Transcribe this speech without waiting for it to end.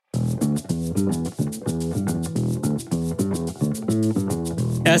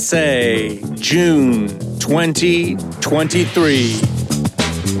Essay, June 2023.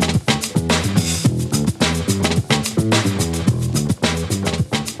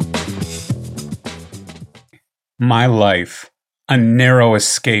 My life, a narrow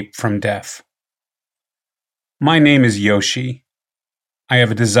escape from death. My name is Yoshi. I have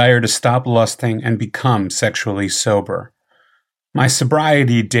a desire to stop lusting and become sexually sober. My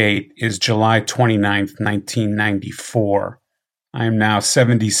sobriety date is July 29th, 1994. I am now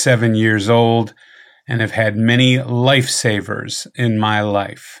 77 years old and have had many lifesavers in my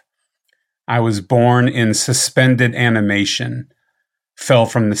life. I was born in suspended animation, fell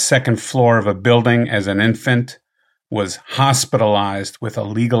from the second floor of a building as an infant, was hospitalized with a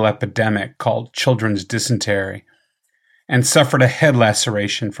legal epidemic called children's dysentery, and suffered a head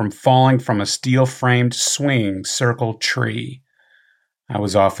laceration from falling from a steel-framed swinging circle tree. I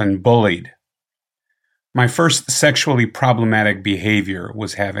was often bullied. My first sexually problematic behavior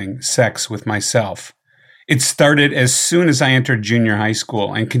was having sex with myself. It started as soon as I entered junior high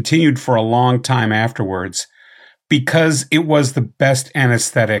school and continued for a long time afterwards because it was the best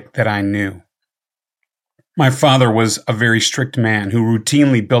anesthetic that I knew. My father was a very strict man who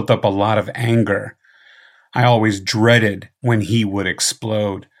routinely built up a lot of anger. I always dreaded when he would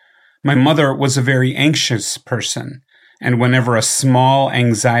explode. My mother was a very anxious person, and whenever a small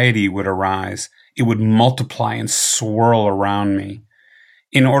anxiety would arise, it would multiply and swirl around me.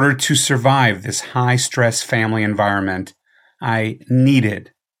 In order to survive this high-stress family environment, I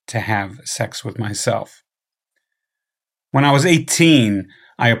needed to have sex with myself. When I was 18,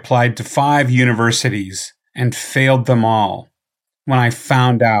 I applied to 5 universities and failed them all. When I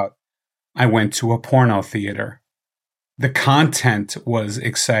found out, I went to a porno theater. The content was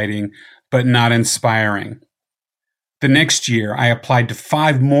exciting, but not inspiring. The next year, I applied to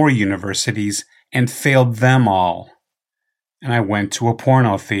 5 more universities and failed them all. And I went to a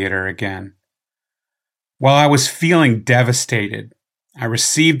porno theater again. While I was feeling devastated, I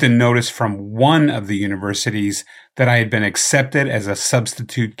received a notice from one of the universities that I had been accepted as a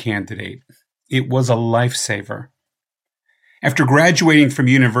substitute candidate. It was a lifesaver. After graduating from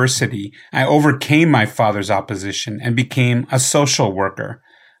university, I overcame my father's opposition and became a social worker.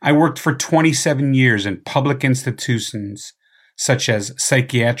 I worked for 27 years in public institutions such as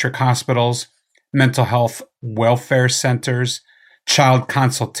psychiatric hospitals, mental health welfare centers, child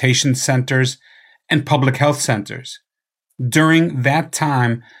consultation centers, and public health centers. During that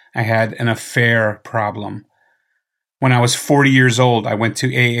time, I had an affair problem. When I was 40 years old, I went to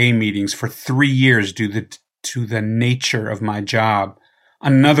AA meetings for 3 years due to the nature of my job.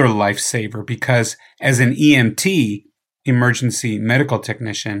 Another lifesaver because as an EMT, emergency medical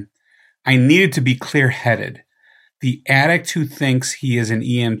technician, I needed to be clear-headed. The addict who thinks he is an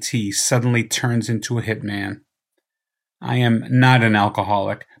EMT suddenly turns into a hitman. I am not an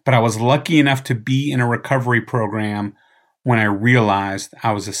alcoholic, but I was lucky enough to be in a recovery program when I realized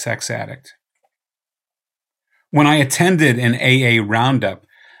I was a sex addict. When I attended an AA roundup,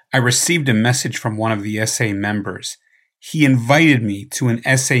 I received a message from one of the SA members. He invited me to an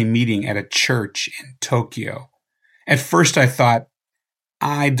SA meeting at a church in Tokyo. At first I thought,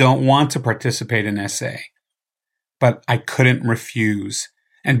 I don't want to participate in SA. But I couldn't refuse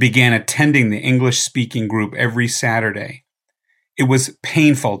and began attending the English-speaking group every Saturday. It was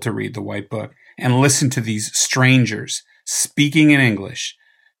painful to read the White Book and listen to these strangers speaking in English,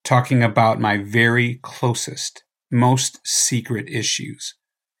 talking about my very closest, most secret issues.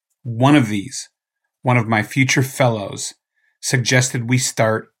 One of my future fellows, suggested we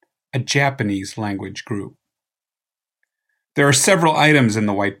start a Japanese language group. There are several items in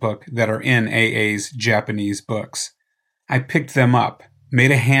the White Book that are in AA's Japanese books. I picked them up,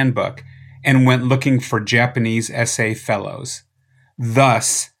 made a handbook, and went looking for Japanese SA fellows.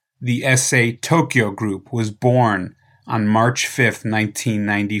 Thus, the SA Tokyo group was born on March 5th,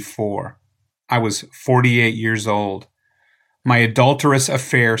 1994. I was 48 years old. My adulterous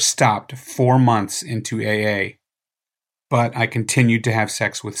affair stopped 4 months into AA, but I continued to have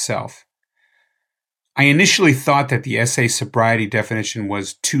sex with self. I initially thought that the SA sobriety definition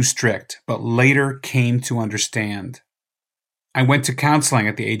was too strict, but later came to understand. I went to counseling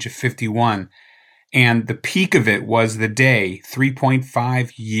at the age of 51, and the peak of it was the day,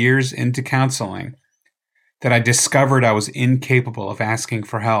 3.5 years into counseling, that I discovered I was incapable of asking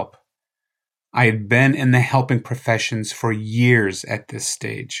for help. I had been in the helping professions for years at this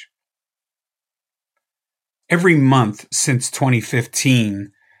stage. Every month since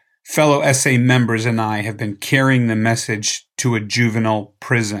 2015, fellow SA members and I have been carrying the message to a juvenile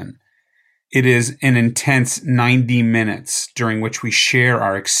prison. It is an intense 90 minutes during which we share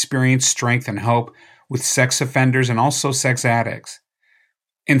our experience, strength, and hope with sex offenders and also sex addicts.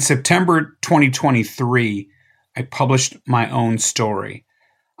 In September 2023, I published my own story.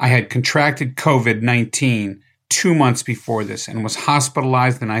 I had contracted COVID-19 2 months before this and was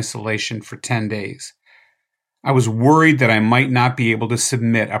hospitalized in isolation for 10 days. I was worried that I might not be able to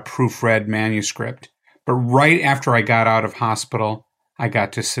submit a proofread manuscript, but right after I got out of hospital, I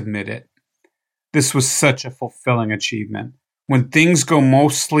got to submit it. This was such a fulfilling achievement. When things go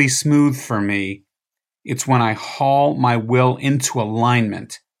mostly smooth for me, it's when I haul my will into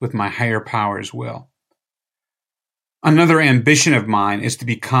alignment with my higher power's will. Another ambition of mine is to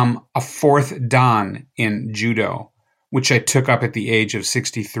become a fourth Dan in judo, which I took up at the age of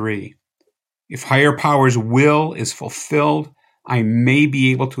 63. If higher power's will is fulfilled, I may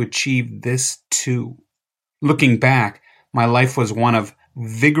be able to achieve this too. Looking back, my life was one of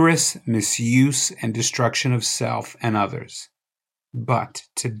vigorous misuse and destruction of self and others. But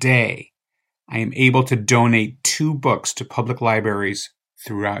today, I am able to donate 2 books to public libraries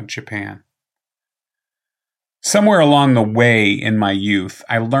throughout Japan. Somewhere along the way in my youth,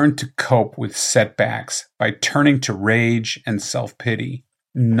 I learned to cope with setbacks by turning to rage and self-pity,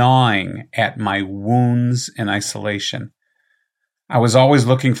 gnawing at my wounds in isolation. I was always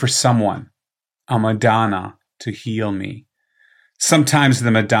looking for someone, a Madonna, to heal me. Sometimes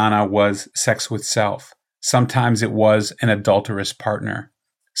the Madonna was sex with self. Sometimes it was an adulterous partner.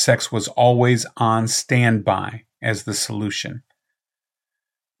 Sex was always on standby as the solution.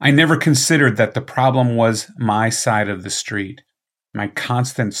 I never considered that the problem was my side of the street, my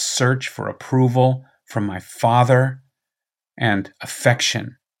constant search for approval from my father and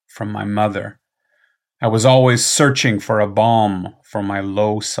affection from my mother. I was always searching for a balm for my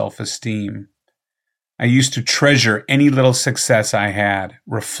low self-esteem. I used to treasure any little success I had,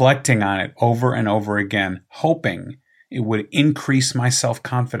 reflecting on it over and over again, hoping it would increase my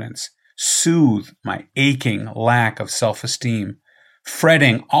self-confidence, soothe my aching lack of self-esteem,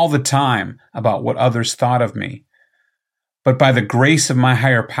 fretting all the time about what others thought of me. But by the grace of my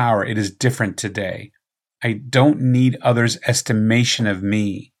higher power, it is different today. I don't need others' estimation of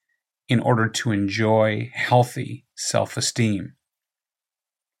me in order to enjoy healthy self-esteem.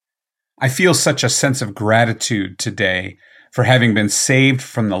 I feel such a sense of gratitude today for having been saved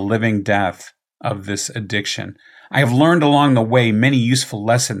from the living death of this addiction. I have learned along the way many useful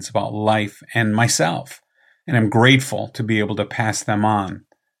lessons about life and myself, and I'm grateful to be able to pass them on.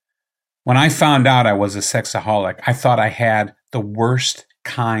 When I found out I was a sexaholic, I thought I had the worst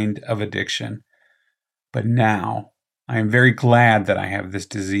kind of addiction. But now, I am very glad that I have this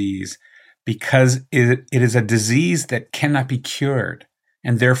disease because it is a disease that cannot be cured.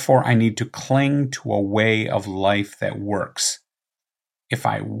 And therefore I need to cling to a way of life that works, if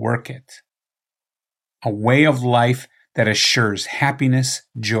I work it. A way of life that assures happiness,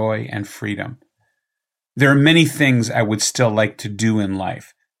 joy, and freedom. There are many things I would still like to do in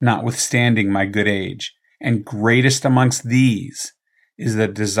life, notwithstanding my good age, and greatest amongst these is the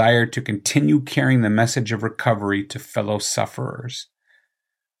desire to continue carrying the message of recovery to fellow sufferers.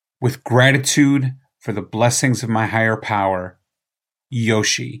 With gratitude for the blessings of my higher power,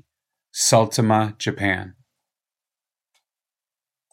 Yoshi, Saltama, Japan.